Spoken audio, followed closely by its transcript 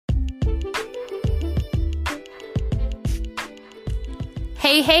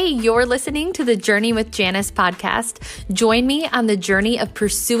Hey, you're listening to the Journey with Janice podcast. Join me on the journey of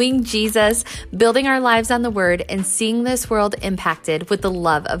pursuing Jesus, building our lives on the Word, and seeing this world impacted with the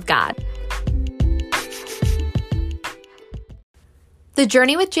love of God. The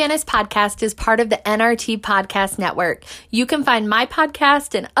Journey with Janice podcast is part of the NRT Podcast Network. You can find my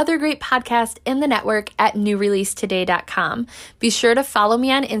podcast and other great podcasts in the network at newreleasetoday.com. Be sure to follow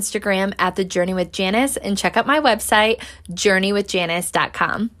me on Instagram at The Journey with Janice and check out my website,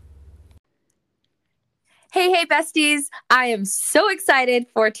 journeywithjanice.com. Hey, besties. I am so excited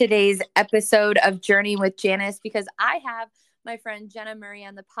for today's episode of Journey with Janice because I have my friend Jenna Murray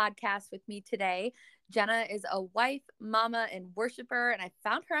on the podcast with me today. Jenna is a wife, mama, and worshiper, and I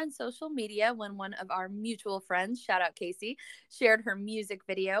found her on social media when one of our mutual friends, shout out Casey, shared her music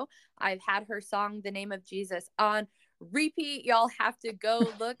video. I've had her song, The Name of Jesus, on repeat. Y'all have to go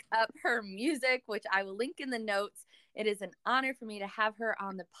look up her music, which I will link in the notes. It is an honor for me to have her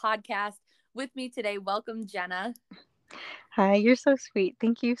on the podcast with me today. Welcome, Jenna. Hi, you're so sweet.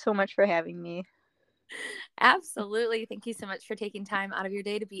 Thank you so much for having me. Absolutely. Thank you so much for taking time out of your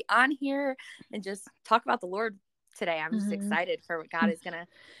day to be on here and just talk about the Lord today. I'm just excited for what God is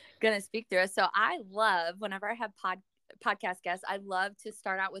gonna speak through us. So I love, whenever I have podcast guests, I love to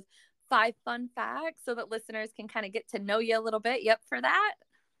start out with 5 fun facts so that listeners can kind of get to know you a little bit. You up for that?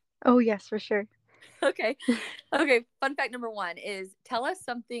 Oh, yes, for sure. Okay. Fun fact number 1 is tell us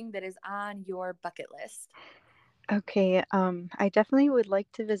something that is on your bucket list. Okay. I definitely would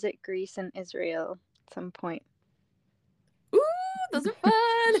like to visit Greece and Israel at some point. Ooh, those are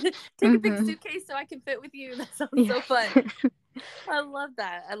fun. Take a big suitcase so I can fit with you. That sounds so fun. I love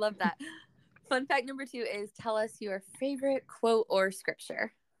that. Fun fact number 2 is tell us your favorite quote or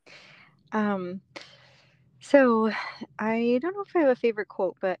scripture. So I don't know if I have a favorite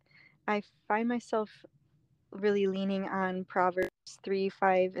quote, but I find myself really leaning on Proverbs 3,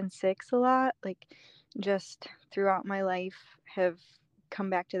 5, and 6 a lot. Like just throughout my life have come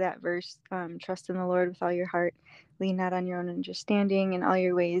back to that verse. Trust in the Lord with all your heart, lean not on your own understanding, in all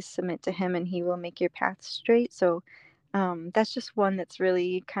your ways submit to him and he will make your path straight. So that's just one that's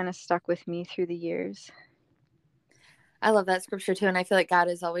really kind of stuck with me through the years. I love that scripture too. And I feel like God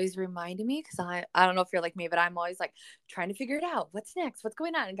is always reminding me because I don't know if you're like me, but I'm always like trying to figure it out. What's next? What's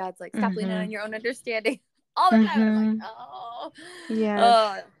going on? And God's like, stop leaning on your own understanding all the time. And I'm like, oh.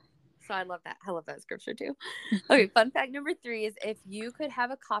 Yes. So I love that. I love that scripture too. Okay. Fun fact number 3 is if you could have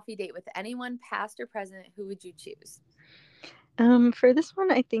a coffee date with anyone past or present, who would you choose? For this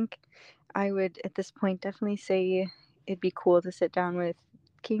one, I think I would at this point definitely say it'd be cool to sit down with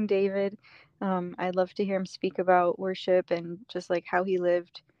King David. I'd love to hear him speak about worship and just like how he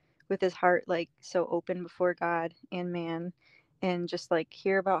lived with his heart like so open before God and man, and just like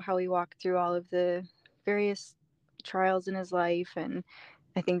hear about how he walked through all of the various trials in his life. And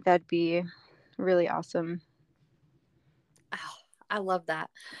I think that'd be really awesome. Oh, I love that.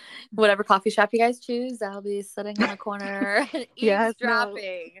 Whatever coffee shop you guys choose, I'll be sitting on a corner and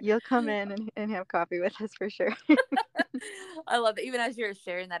eavesdropping. You'll come in and have coffee with us for sure. I love that. Even as you're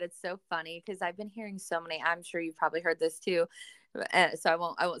sharing that, it's so funny because I've been hearing so many. I'm sure you've probably heard this too, so I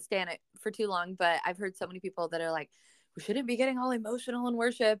won't stay on it for too long. But I've heard so many people that are like, we shouldn't be getting all emotional in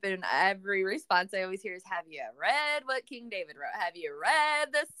worship. And every response I always hear is, have you read what King David wrote? Have you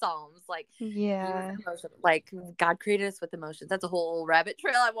read the Psalms? Like, yeah, like God created us with emotions. That's a whole rabbit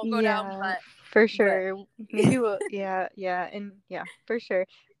trail I won't go down, but for sure. Maybe we'll, yeah, and yeah, for sure.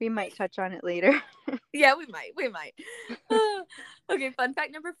 We might touch on it later. Yeah, we might. Okay, fun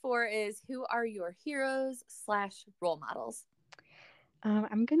fact number 4 is who are your heroes/role models?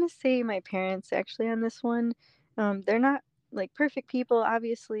 I'm gonna say my parents actually on this one. They're not like perfect people,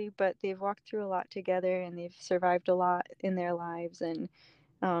 obviously, but they've walked through a lot together and they've survived a lot in their lives. And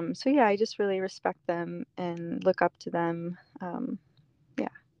so yeah, I just really respect them and look up to them.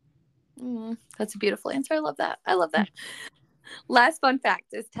 That's a beautiful answer. I love that. Last fun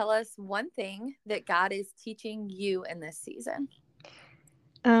fact is tell us one thing that God is teaching you in this season.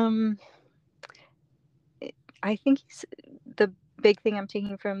 I think the big thing I'm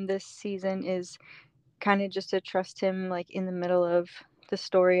taking from this season is kind of just to trust him, like in the middle of the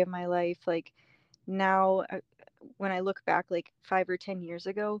story of my life. Like now, when I look back, like 5 or 10 years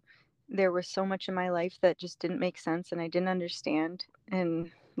ago, there was so much in my life that just didn't make sense and I didn't understand, and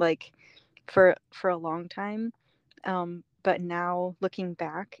like for a long time. But now looking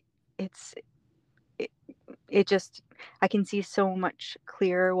back, it just, I can see so much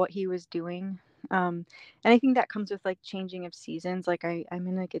clearer what he was doing. And I think that comes with like changing of seasons. Like I'm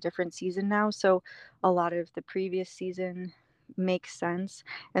in like a different season now, so a lot of the previous season makes sense.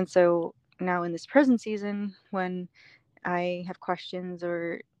 And so now in this present season, when I have questions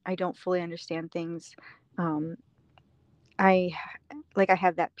or I don't fully understand things, um, I I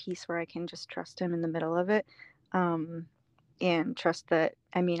have that peace where I can just trust him in the middle of it, um, and trust that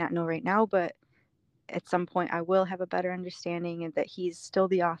I may not know right now, but at some point I will have a better understanding, and that he's still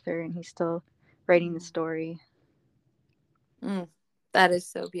the author and he's still writing the story. Mm, that is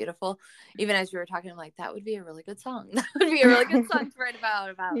so beautiful. Even as you were talking, I'm like, that would be a really good song. That would be a really good song to write about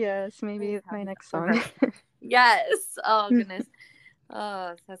Yes, what is maybe my happening next for song. her. Yes. Oh goodness.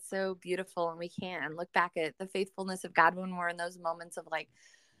 Oh, that's so beautiful. And we can look back at the faithfulness of God when we're in those moments of like,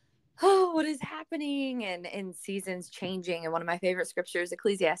 oh, what is happening? And seasons changing. And one of my favorite scriptures,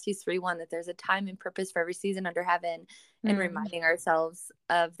 Ecclesiastes 3:1, that there's a time and purpose for every season under heaven, and reminding ourselves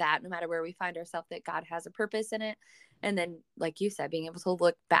of that no matter where we find ourselves, that God has a purpose in it. And then, like you said, being able to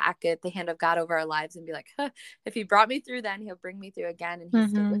look back at the hand of God over our lives and be like, huh, if he brought me through then, he'll bring me through again. And he's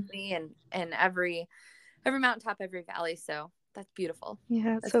still with me and every mountaintop, every valley. So that's beautiful.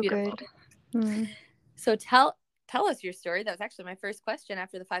 Yeah, it's That's so beautiful. good. So tell us your story. That was actually my first question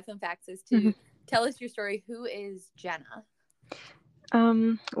after the 5 fun facts, is to tell us your story. Who is Jenna?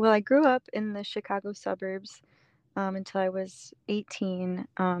 Well, I grew up in the Chicago suburbs until I was 18,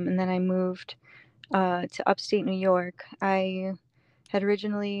 and then I moved to upstate New York. I had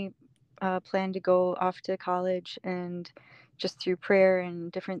originally planned to go off to college, and just through prayer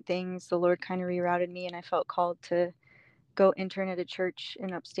and different things, the Lord kind of rerouted me, and I felt called to go intern at a church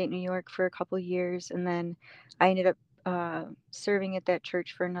in upstate New York for a couple years, and then I ended up serving at that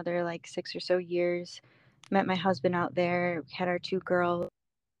church for another like 6 or so years. Met my husband out there, had our 2 girls.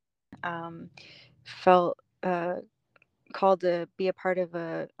 Felt called to be a part of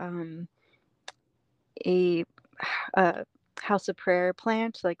a, a house of prayer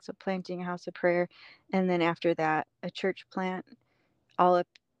plant, like so planting a house of prayer, and then after that a church plant, all up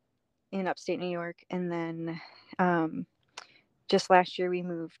in upstate New York, and then just last year we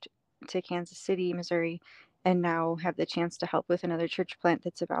moved to Kansas City, Missouri, and now have the chance to help with another church plant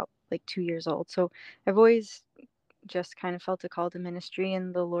that's about like 2 years old. So I've always just kind of felt a call to ministry,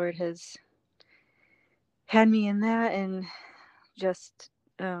 and the Lord has had me in that, and just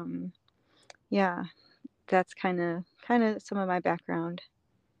yeah, that's kind of some of my background.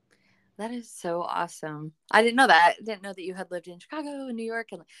 That is so awesome. I didn't know that. I didn't know that you had lived in Chicago and New York.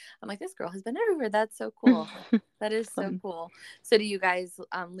 And I'm like, this girl has been everywhere. That's so cool. That is so Fun. cool. So do you guys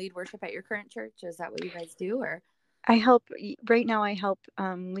lead worship at your current church? Is that what you guys do? Or I help right now. I help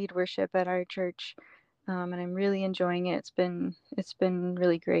lead worship at our church, and I'm really enjoying it. It's been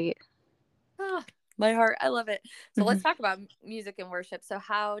really great. oh, my heart. I love it. So hmm let's talk about music and worship. So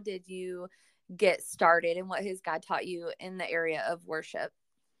how did you get started, and what has God taught you in the area of worship?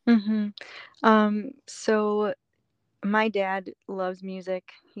 hmm So my dad loves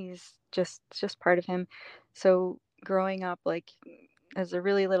music. He's just it's just part of him. So growing up, like as a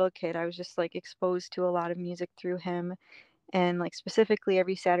really little kid, I was just like exposed to a lot of music through him. And like specifically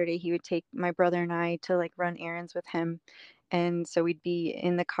every Saturday he would take my brother and I to like run errands with him. And so we'd be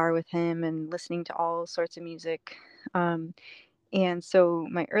in the car with him and listening to all sorts of music. And so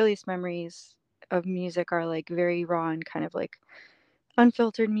my earliest memories of music are like very raw and kind of like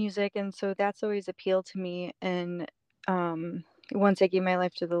unfiltered music. And so that's always appealed to me. And once I gave my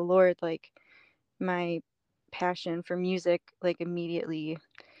life to the Lord, like my passion for music like immediately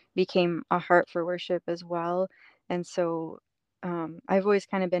became a heart for worship as well. And so I've always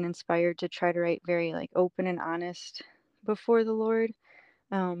kind of been inspired to try to write very like open and honest before the Lord.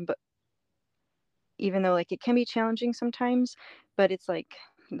 But even though like it can be challenging sometimes, but it's like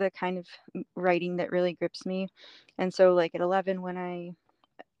the kind of writing that really grips me. And so like at 11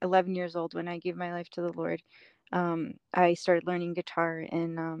 years old, when I gave my life to the Lord, I started learning guitar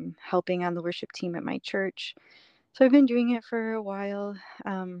and helping on the worship team at my church. So I've been doing it for a while.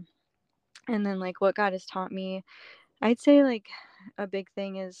 And then like what God has taught me, I'd say like a big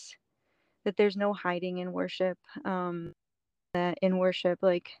thing is that there's no hiding in worship. That in worship,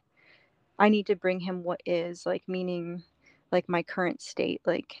 like I need to bring him what is, like meaning like my current state,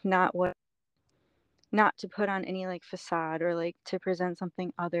 like not to put on any like facade or like to present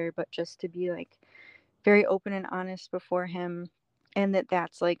something other, but just to be like very open and honest before him. And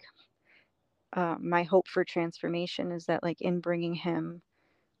that's like my hope for transformation, is that like in bringing him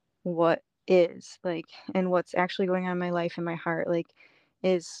what is like and what's actually going on in my life and my heart, like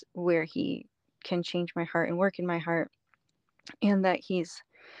is where he can change my heart and work in my heart. And that he's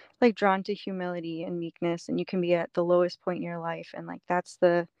like drawn to humility and meekness, and you can be at the lowest point in your life, and like that's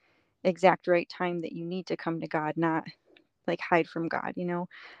the exact right time that you need to come to God, not like hide from God, you know.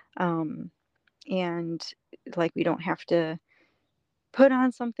 And like we don't have to put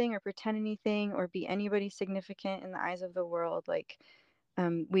on something or pretend anything or be anybody significant in the eyes of the world. Like,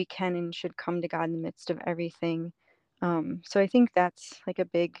 we can and should come to God in the midst of everything. So I think that's like a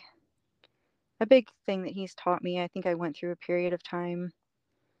big thing that he's taught me. I think I went through a period of time,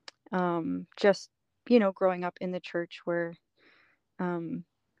 just, growing up in the church where, um,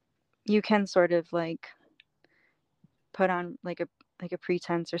 you can sort of like put on like a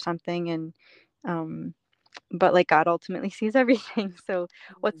pretense or something, and um, but like God ultimately sees everything. So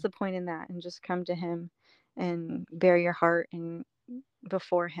what's Mhm. the point in that? And just come to him and bare your heart and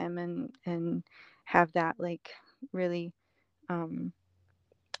before him, and have that like really, um,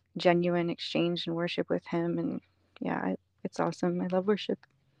 genuine exchange and worship with him. And yeah, it's awesome. I love worship.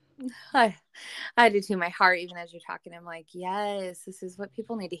 I, I do too. My heart, even as you're talking, I'm like, yes, this is what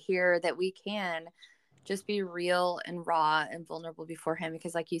people need to hear, that we can just be real and raw and vulnerable before him,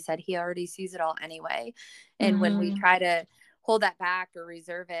 because like you said, he already sees it all anyway. And when we Mm-hmm. try to hold that back or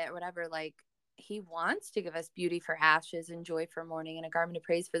reserve it or whatever, like, he wants to give us beauty for ashes and joy for mourning and a garment of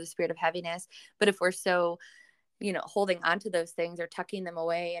praise for the spirit of heaviness. But if we're so, holding on to those things or tucking them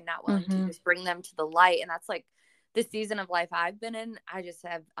away and not willing to Mm-hmm. just bring them to the light. And that's like the season of life I've been in. I just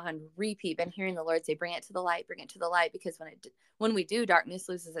have on repeat been hearing the Lord say, bring it to the light, bring it to the light. Because when we do, darkness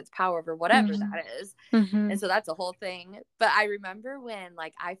loses its power over whatever Mm-hmm. that is. Mm-hmm. And so that's a whole thing. But I remember when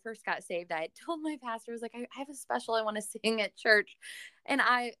like I first got saved, I told my pastor, I was like, I have a special I want to sing at church. And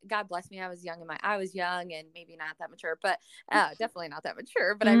God bless me, I was young and maybe not that mature, but definitely not that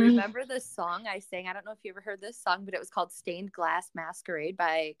mature. But I Mm-hmm. remember the song I sang. I don't know if you ever heard this song, but it was called Stained Glass Masquerade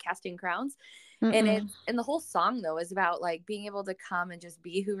by Casting Crowns. Mm-mm. And the whole song though is about like being able to come and just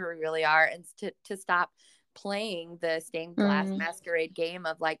be who we really are, and to stop playing the stained glass Mm. masquerade game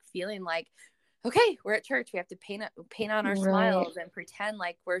of like feeling like, okay, we're at church, we have to paint on our Right. smiles and pretend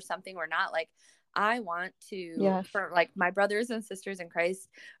like we're something we're not. Like, I want to, Yes. for like my brothers and sisters in Christ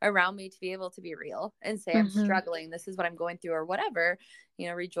around me, to be able to be real and say, I'm Mm-hmm. struggling, this is what I'm going through, or whatever.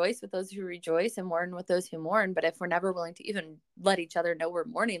 Rejoice with those who rejoice and mourn with those who mourn. But if we're never willing to even let each other know we're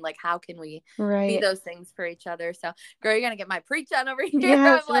mourning, like, how can we be Right. those things for each other? So, girl, you're gonna get my preach on over here. I'm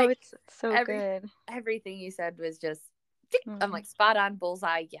Yes. No, like, it's so every good. everything you said was just, I'm Mm. like, spot on,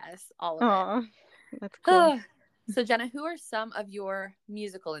 bullseye, yes, all of it. Aw, that's cool. So, Jenna, who are some of your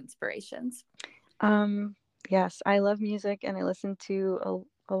musical inspirations? Um, yes, I love music and I listen to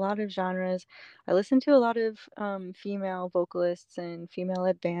a lot of genres. I listen to a lot of female vocalists and female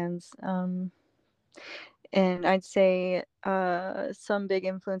led bands. And I'd say some big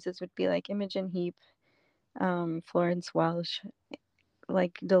influences would be like Imogen Heap, Florence Welch,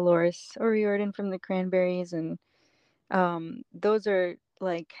 like Dolores O'Riordan from the Cranberries, and those are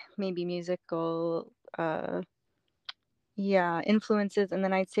like maybe musical, yeah, influences. And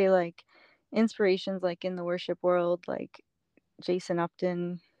then I'd say like inspirations, like in the worship world, like Jason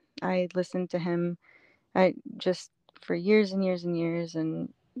Upton. I listened to him, I just for years and years and years,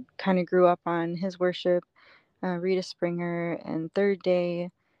 and kind of grew up on his worship. Rita Springer and Third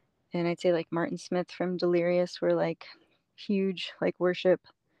Day, and I'd say like Martin Smith from Delirious were like huge like worship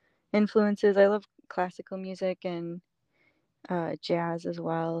influences. I love classical music and jazz as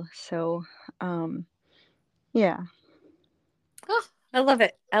well. So, um, yeah. Oh, I love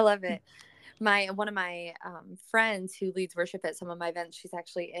it. I love it. One of my friends who leads worship at some of my events, she's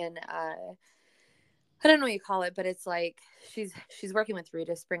actually in I don't know what you call it, but it's like she's working with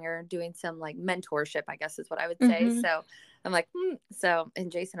Rita Springer doing some like mentorship, I guess is what I would say. Hmm. So I'm like, so,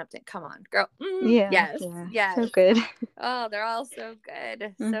 and Jason Upton, come on, girl. Yeah, Yes, yeah, so yes. good. Oh, they're all so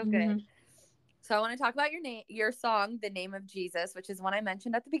good. So Hmm. good. So I want to talk about your song, The Name of Jesus, which is one I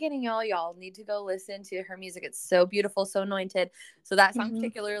mentioned at the beginning, y'all. Y'all need to go listen to her music. It's so beautiful, so anointed. So that song Hmm.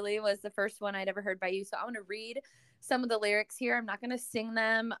 particularly was the first one I'd ever heard by you. So I want to read some of the lyrics here. I'm not going to sing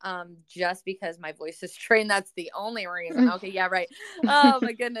them just because my voice is trained. That's the only reason. Okay, yeah, right. Oh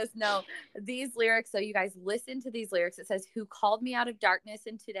my goodness. No, these lyrics. So you guys listen to these lyrics. It says, who called me out of darkness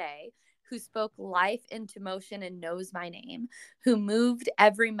and today, who spoke life into motion and knows my name, who moved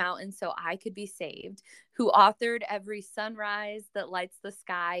every mountain so I could be saved, who authored every sunrise that lights the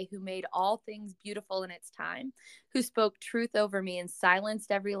sky, who made all things beautiful in its time, who spoke truth over me and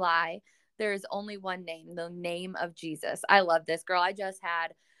silenced every lie. There is only one name, the name of Jesus. I love this, girl. I just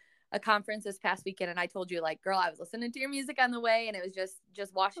had a conference this past weekend, and I told you, like, girl, I was listening to your music on the way, and it was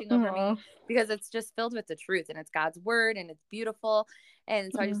just washing over Aw. me, because it's just filled with the truth, and it's God's word, and it's beautiful.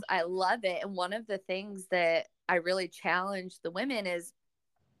 And so Mm. I love it. And one of the things that I really challenge the women is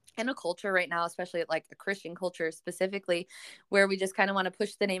in a culture right now, especially like a Christian culture specifically, where we just kind of want to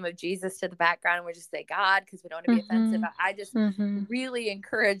push the name of Jesus to the background and we just say God because we don't want to be offensive. Mm-hmm. I just Mm-hmm. really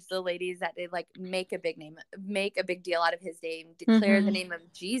encourage the ladies that they like make a big deal out of his name, declare the Mm-hmm. name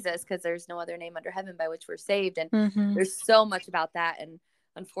of Jesus because there's no other name under heaven by which we're saved. And Mm-hmm. there's so much about that. And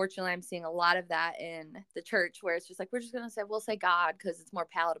unfortunately, I'm seeing a lot of that in the church where it's just like, we're just going to say, we'll say God because it's more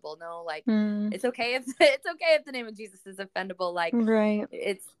palatable. No, like, Mm. it's okay if it's okay if the name of Jesus is offendable. Like, Right.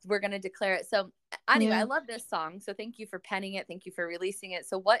 we're going to declare it. So anyway, I Yeah. love this song. So thank you for penning it. Thank you for releasing it.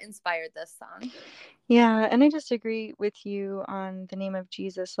 So what inspired this song? Yeah, and I just agree with you on the name of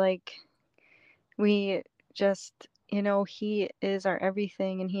Jesus. Like, we just, he is our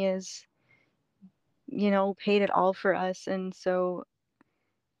everything, and he is, paid it all for us. And so,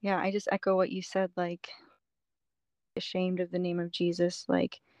 yeah, I just echo what you said, like, ashamed of the name of Jesus,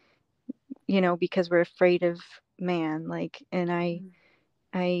 like, because we're afraid of man. Like, and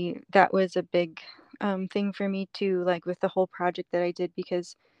that was a big thing for me too, like with the whole project that I did,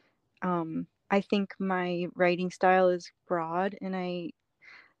 because I think my writing style is broad, and I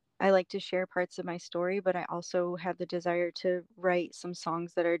like to share parts of my story, but I also have the desire to write some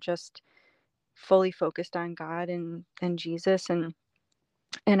songs that are just fully focused on God and Jesus. And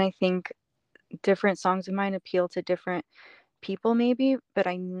I think different songs of mine appeal to different people maybe, but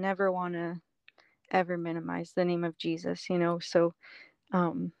I never want to ever minimize the name of Jesus, So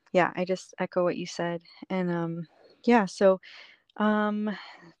yeah, I just echo what you said. And yeah, so um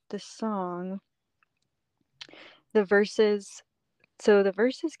the song, the verses, so the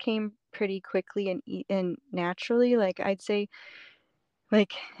verses came pretty quickly and naturally. Like, I'd say,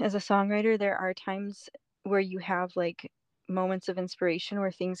 like, as a songwriter, there are times where you have like moments of inspiration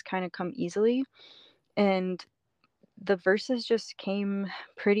where things kind of come easily, and the verses just came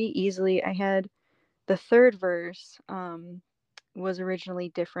pretty easily. I had the third verse was originally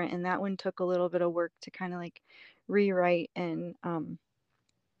different, and that one took a little bit of work to kind of like rewrite and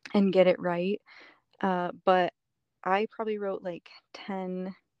get it right. But I probably wrote like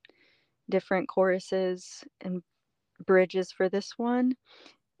 10 different choruses and bridges for this one,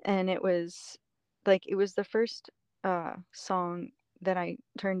 and it was the first song that I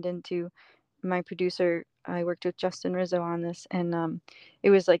turned into my producer. I worked with Justin Rizzo on this, and it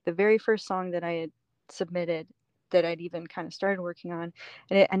was like the very first song that I had submitted, that I'd even kind of started working on,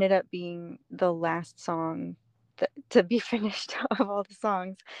 and it ended up being the last song to be finished of all the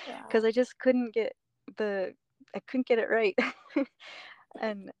songs, because Wow. I couldn't get it right.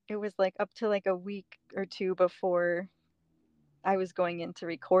 And it was like up to like a week or two before I was going in to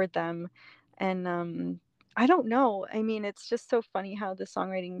record them. And I don't know. I mean, it's just so funny how the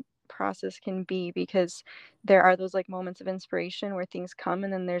songwriting process can be, because there are those like moments of inspiration where things come,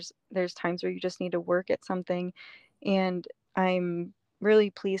 and then there's times where you just need to work at something. And I'm really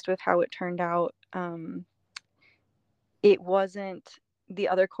pleased with how it turned out. It wasn't The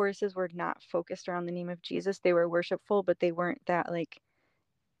other choruses were not focused around the name of Jesus. They were worshipful, but they weren't that like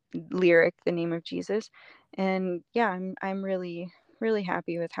lyric, the name of Jesus. And yeah, I'm really really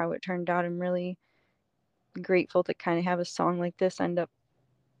happy with how it turned out. I'm really grateful to kind of have a song like this end up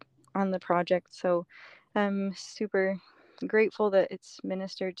on the project. So I'm super grateful that it's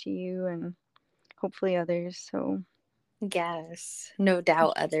ministered to you and hopefully others. So Yes, no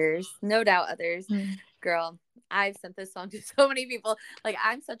doubt others. No doubt others. mm. Girl, I've sent this song to so many people. Like,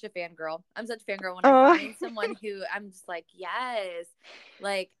 I'm such a fangirl. I'm such a fangirl when I Oh, find someone who I'm just like, yes.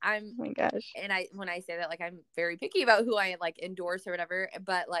 Like, oh my gosh. and when I say that, like, I'm very picky about who I like endorse or whatever,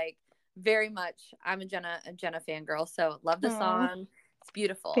 but like, very much, I'm a Jenna fangirl. So love the Oh, song. It's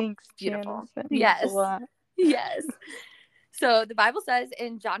beautiful. thanks, It's Janice. beautiful. That means a Yes. lot. Yes. So the Bible says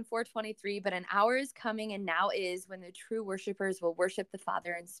in John 4:23, but an hour is coming and now is when the true worshipers will worship the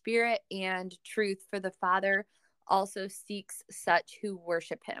Father in spirit and truth, for the Father also seeks such who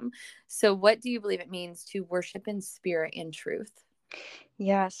worship him. So what do you believe it means to worship in spirit and truth?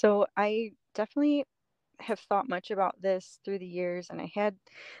 Yeah, so I definitely have thought much about this through the years, and I had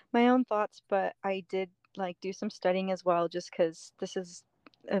my own thoughts, but I did like do some studying as well, just because this is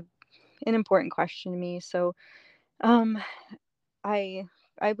a, an important question to me. So um I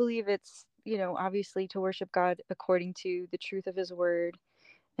I believe it's, obviously to worship God according to the truth of his word,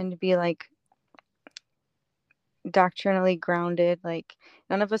 and to be like doctrinally grounded. Like,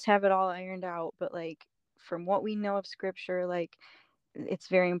 none of us have it all ironed out, but like from what we know of scripture, like it's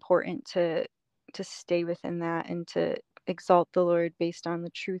very important to stay within that, and to exalt the Lord based on the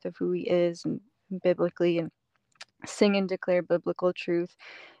truth of who he is, and biblically, and sing and declare biblical truth.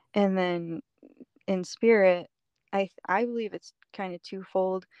 And then in spirit, I believe it's kind of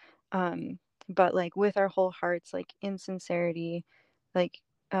twofold, um but like with our whole hearts, like in sincerity, like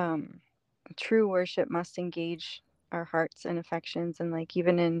true worship must engage our hearts and affections. And like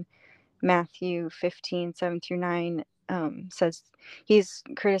even in Matthew 15:7-9, says he's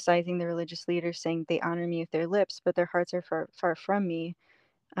criticizing the religious leaders, saying they honor me with their lips, but their hearts are far, far from me.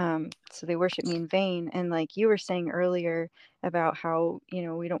 So they worship me in vain. And like you were saying earlier about how,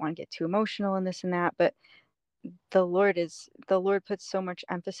 we don't want to get too emotional and this and that, but the Lord puts so much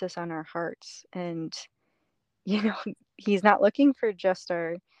emphasis on our hearts. And, you know, he's not looking for just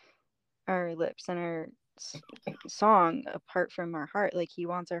our lips and our song apart from our heart. Like he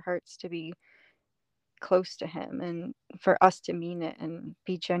wants our hearts to be close to him and for us to mean it and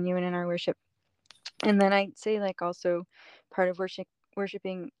be genuine in our worship. And then I'd say like also part of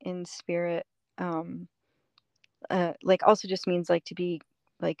worshiping in spirit, like also just means like to be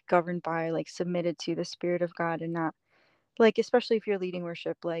like governed by, like submitted to the Spirit of God, and not like, especially if you're leading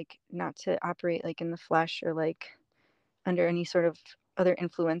worship, like not to operate like in the flesh or like under any sort of other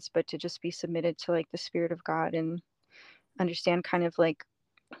influence, but to just be submitted to like the Spirit of God and understand kind of like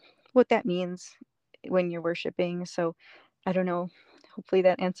what that means when you're worshiping. So I don't know. Hopefully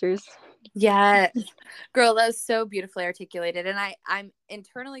that answers. Yes. Girl, that was so beautifully articulated. And I'm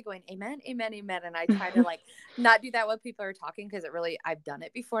internally going, amen, amen, amen. And I try to like not do that when people are talking, because I've done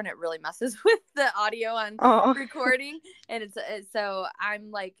it before and it really messes with the audio on recording. And it's so I'm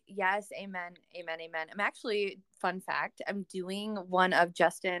like, yes, amen, amen, amen. I'm actually, fun fact, I'm doing one of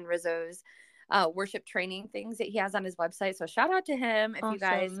Justin Rizzo's worship training things that he has on his website. So shout out to him if you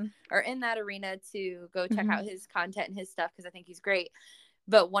guys are in that arena to go check out his content and his stuff, because I think he's great.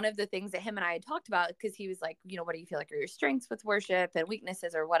 But one of the things that him and I had talked about, because he was like, what do you feel like are your strengths with worship and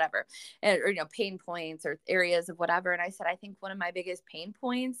weaknesses or whatever, or pain points or areas of whatever. And I said, I think one of my biggest pain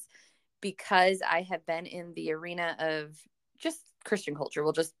points, because I have been in the arena of just Christian culture,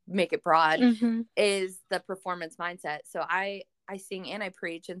 we'll just make it broad, is the performance mindset. So I sing and I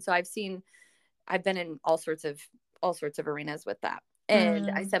preach. And so I've been in all sorts of arenas with that.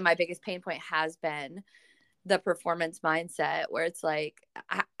 And I said, my biggest pain point has been the performance mindset, where it's like,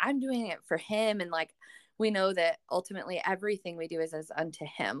 I'm doing it for him. And like, we know that ultimately everything we do is as unto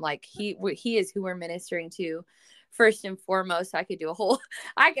him. Like he is who we're ministering to first and foremost. So I could do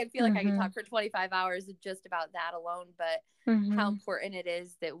I could feel like I could talk for 25 hours just about that alone, but how important it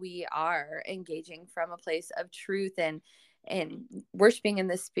is that we are engaging from a place of truth and worshiping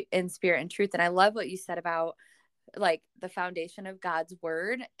in spirit and truth. And I love what you said about like the foundation of God's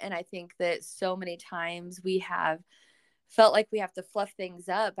word. And I think that so many times we have felt like we have to fluff things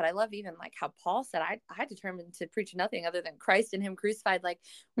up. But I love even like how Paul said, I determined to preach nothing other than Christ and him crucified. Like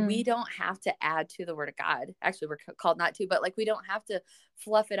we don't have to add to the word of God. Actually, we're called not to, but like we don't have to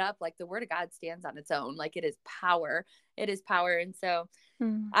fluff it up. Like the word of God stands on its own. Like it is power. It is power. And so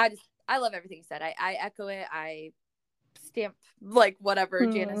I love everything you said. I echo it. I stamp like whatever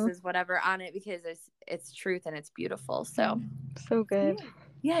Janice's whatever on it, because it's truth and it's beautiful. So good.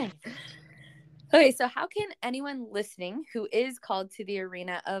 Yay. Okay, so how can anyone listening who is called to the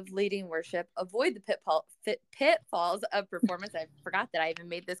arena of leading worship avoid the pitfalls of performance? I forgot that I even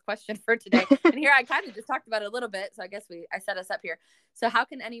made this question for today. And here I kind of just talked about it a little bit. So I guess I set us up here. So how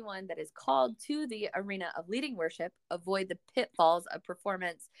can anyone that is called to the arena of leading worship avoid the pitfalls of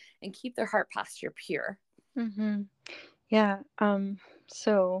performance and keep their heart posture pure? Yeah.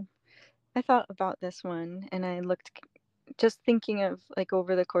 So I thought about this one, and I looked just thinking of like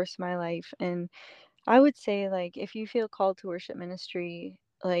over the course of my life, and I would say like if you feel called to worship ministry,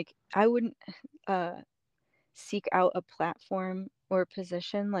 like I wouldn't seek out a platform or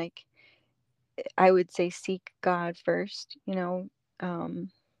position. Like I would say seek God first, Matthew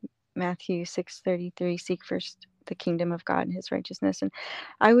 6:33, seek first the kingdom of God and his righteousness. And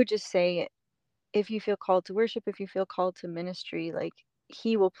I would just say, if you feel called to worship, if you feel called to ministry, like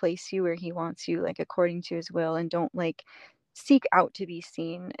he will place you where he wants you, like according to his will, and don't like seek out to be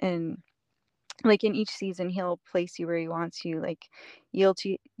seen. And like in each season he'll place you where he wants you, like yield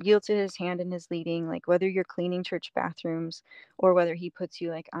to his hand and his leading, like whether you're cleaning church bathrooms or whether he puts you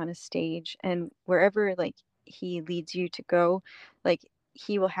like on a stage, and wherever like he leads you to go, like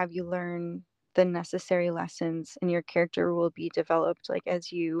he will have you learn the necessary lessons, and your character will be developed like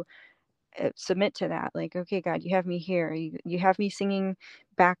as you submit to that. Like, okay, God, you have me here, you have me singing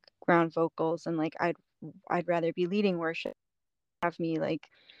background vocals, and like I'd rather be leading worship, have me like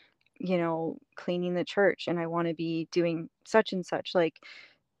cleaning the church, and I want to be doing such and such. Like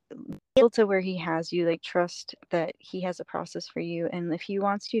to where he has you, like trust that he has a process for you, and if he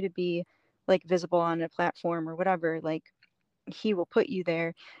wants you to be like visible on a platform or whatever, like he will put you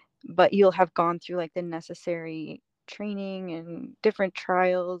there, but you'll have gone through like the necessary training and different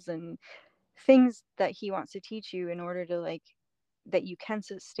trials and things that he wants to teach you in order to like that you can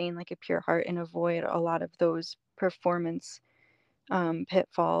sustain like a pure heart and avoid a lot of those performance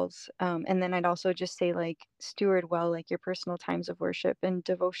pitfalls. And then I'd also just say like steward well like your personal times of worship and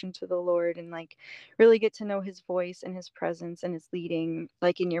devotion to the Lord, and like really get to know his voice and his presence and his leading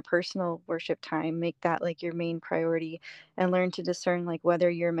like in your personal worship time. Make that like your main priority, and learn to discern like whether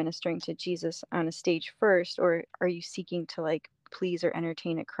you're ministering to Jesus on a stage first, or are you seeking to like please or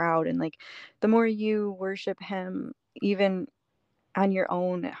entertain a crowd. And like the more you worship him, even on your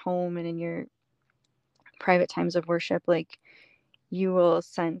own at home and in your private times of worship, like you will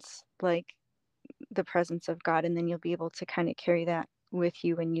sense like the presence of God, and then you'll be able to kind of carry that with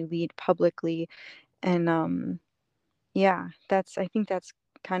you when you lead publicly. And yeah, I think that's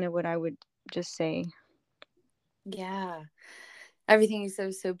kind of what I would just say. Yeah. Everything is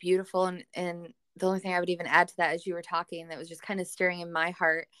so beautiful. And the only thing I would even add to that as you were talking that was just kind of stirring in my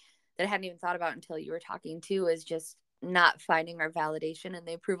heart that I hadn't even thought about until you were talking too, is just not finding our validation and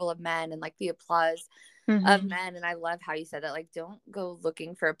the approval of men and like the applause of men. And I love how you said that, like, don't go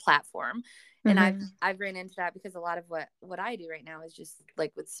looking for a platform. And I've ran into that because a lot of what I do right now is just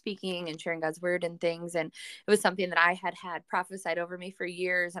like with speaking and sharing God's word and things. And it was something that I had prophesied over me for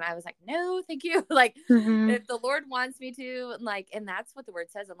years. And I was like, no, thank you. Like, if the Lord wants me to, like, and that's what the word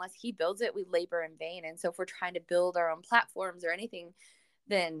says, unless he builds it, we labor in vain. And so if we're trying to build our own platforms or anything,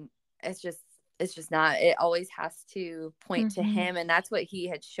 then it's just not. It always has to point to him. And that's what he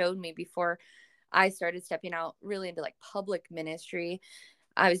had showed me before I started stepping out really into like public ministry.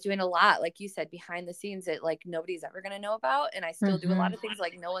 I was doing a lot, like you said, behind the scenes that like nobody's ever going to know about. And I still do a lot of things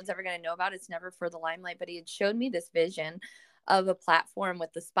like no one's ever going to know about. It's never for the limelight, but he had showed me this vision of a platform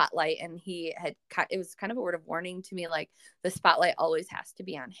with the spotlight. And it was kind of a word of warning to me, like the spotlight always has to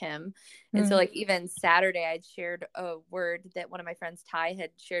be on him. And so like even Saturday, I'd shared a word that one of my friends, Ty,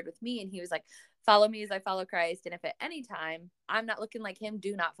 had shared with me. And he was like, follow me as I follow Christ. And if at any time I'm not looking like him,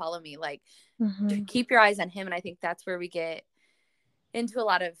 do not follow me. Like keep your eyes on him. And I think that's where we get into a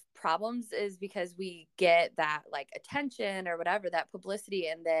lot of problems, is because we get that like attention or whatever, that publicity,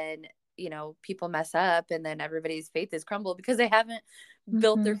 and then people mess up, and then everybody's faith is crumbled because they haven't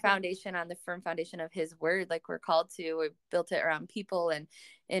built their foundation on the firm foundation of his word, like we're called to. We built it around people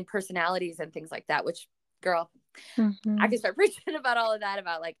and personalities and things like that, which, girl, I could start preaching about all of that,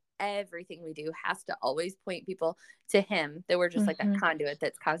 about like everything we do has to always point people to him, that we're just like that conduit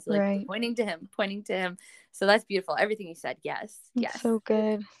that's constantly pointing to him. So that's beautiful. Everything you said. Yes. So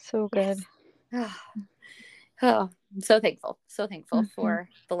good. Oh, I'm so thankful for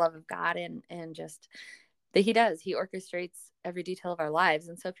the love of God and just that he orchestrates every detail of our lives.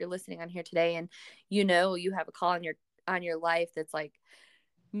 And so if you're listening on here today and you have a call on your life that's like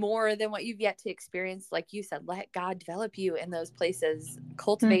more than what you've yet to experience, like you said, let God develop you in those places,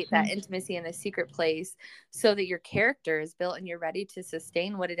 cultivate that intimacy in the secret place so that your character is built and you're ready to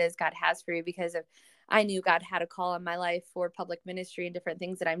sustain what it is God has for you. Because if I knew God had a call on my life for public ministry and different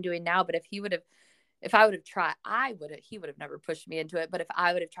things that I'm doing now, but if I would have tried, he would have never pushed me into it. But if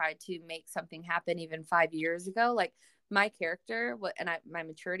I would have tried to make something happen even 5 years ago, like my character my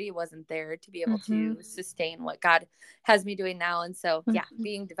maturity wasn't there to be able to sustain what God has me doing now. And so,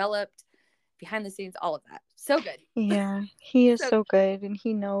 being developed behind the scenes, all of that. So good. Yeah, he is so good, and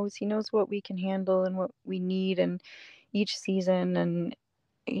he knows what we can handle and what we need in each season, and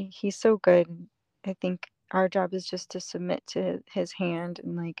he's so good. I think our job is just to submit to his hand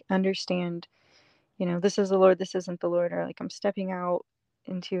and like understand, this is the Lord, this isn't the Lord, or like I'm stepping out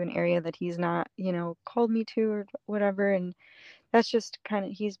into an area that he's not, called me to or whatever. And that's just kind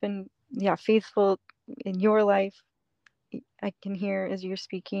of, he's been, faithful in your life. I can hear as you're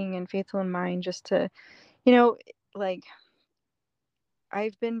speaking, and faithful in mine, just to, like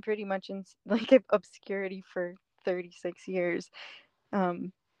I've been pretty much in like obscurity for 36 years.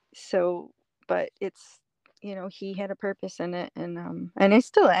 So, but it's, he had a purpose in it, and I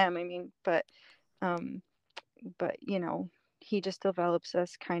still am, I mean, um, but he just develops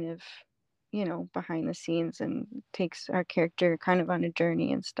us kind of, behind the scenes, and takes our character kind of on a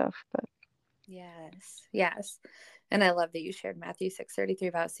journey and stuff. But yes. And I love that you shared Matthew 6:33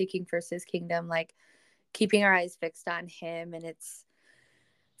 about seeking first his kingdom, like keeping our eyes fixed on him. And it's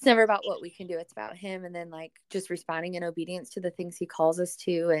never about what we can do. It's about him. And then like just responding in obedience to the things he calls us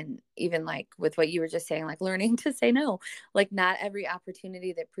to. And even like with what you were just saying, like learning to say no, like not every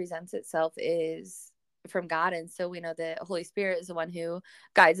opportunity that presents itself is from God. And so we know that Holy Spirit is the one who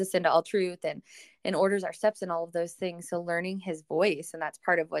guides us into all truth and orders our steps and all of those things. So learning his voice, and that's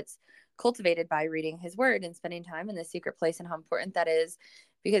part of what's cultivated by reading his word and spending time in the secret place, and how important that is.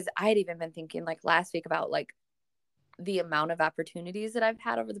 Because I had even been thinking like last week about like the amount of opportunities that I've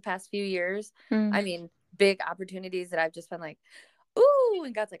had over the past few years. I mean, big opportunities that I've just been like, woo.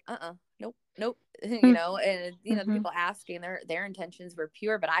 And God's like, nope, nope. You know, and, you know, the Mm-hmm. people asking, their intentions were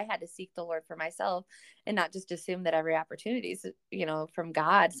pure, but I had to seek the Lord for myself and not just assume that every opportunity is, you know, from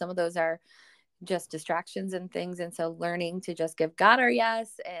God. Some of those are just distractions and things. And so learning to just give God our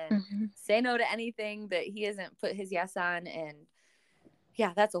yes and Mm-hmm. say no to anything that he hasn't put his yes on. And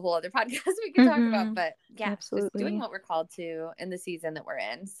yeah, that's a whole other podcast we could talk about. Mm-hmm. But yeah, just doing Absolutely. what we're called to in the season that we're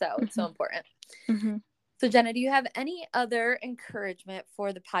in. So it's Mm-hmm. so important. Mm-hmm. So Jenna, do you have any other encouragement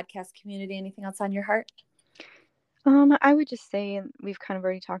for the podcast community? Anything else on your heart? I would just say, and we've kind of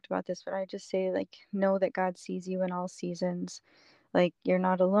already talked about this, but I just say, like, know that God sees you in all seasons. Like, you're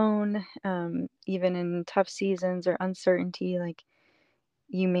not alone, even in tough seasons or uncertainty. Like,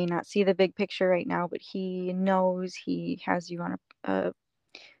 you may not see the big picture right now, but He knows. He has you on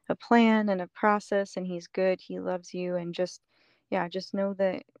a plan and a process, and He's good. He loves you, and just, yeah, just know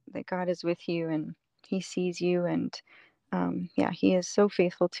that God is with you and He sees you, and yeah, He is so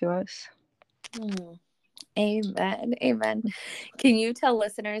faithful to us. Hmm. Amen. Amen. Can you tell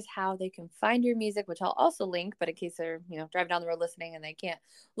listeners how they can find your music, which I'll also link, but in case they're, you know, driving down the road listening and they can't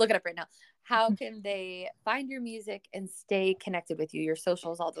look it up right now, how can they find your music and stay connected with you, your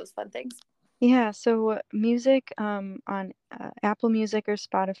socials, all those fun things? Yeah, so music on Apple Music or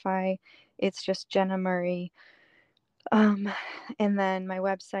Spotify, it's just Jenna Murray. Um, and then my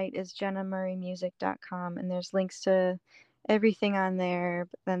website is jennamurraymusic.com, and there's links to everything on there.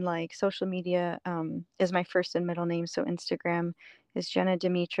 But then, like, social media is my first and middle name. So Instagram is Jenna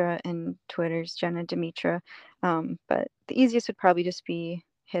Demetra and Twitter's Jenna Demetra. But the easiest would probably just be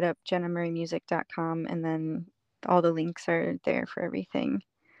hit up jennamurraymusic.com, and then all the links are there for everything.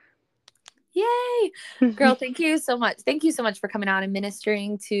 Yay. Girl, thank you so much. Thank you so much for coming on and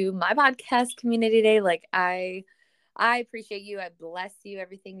ministering to my podcast community today. Like I appreciate you. I bless you,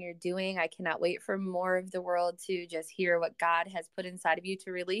 everything you're doing. I cannot wait for more of the world to just hear what God has put inside of you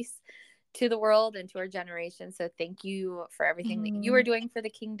to release to the world and to our generation. So thank you for everything that you are doing for the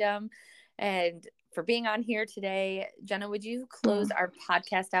kingdom and for being on here today. Jenna, would you close our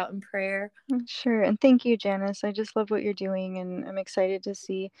podcast out in prayer? Sure. And thank you, Janice. I just love what you're doing, and I'm excited to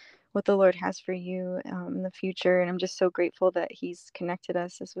see what the Lord has for you in the future. And I'm just so grateful that He's connected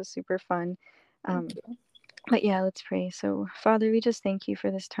us. This was super fun. Thank Um, you. but yeah, let's pray. So, Father, we just thank you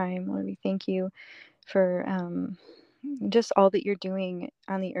for this time. Lord, we thank you for just all that you're doing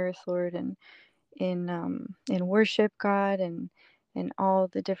on the earth, Lord, and in worship, God, and in all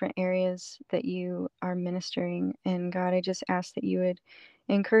the different areas that you are ministering. And God, I just ask that you would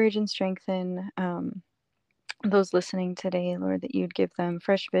encourage and strengthen those listening today, Lord, that you'd give them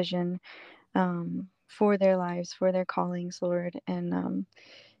fresh vision for their lives, for their callings, Lord. And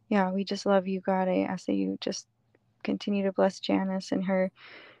yeah, we just love you, God. I ask that you just continue to bless Janice and her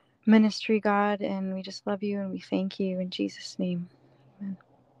ministry, God. And we just love you and we thank you in Jesus' name. Amen.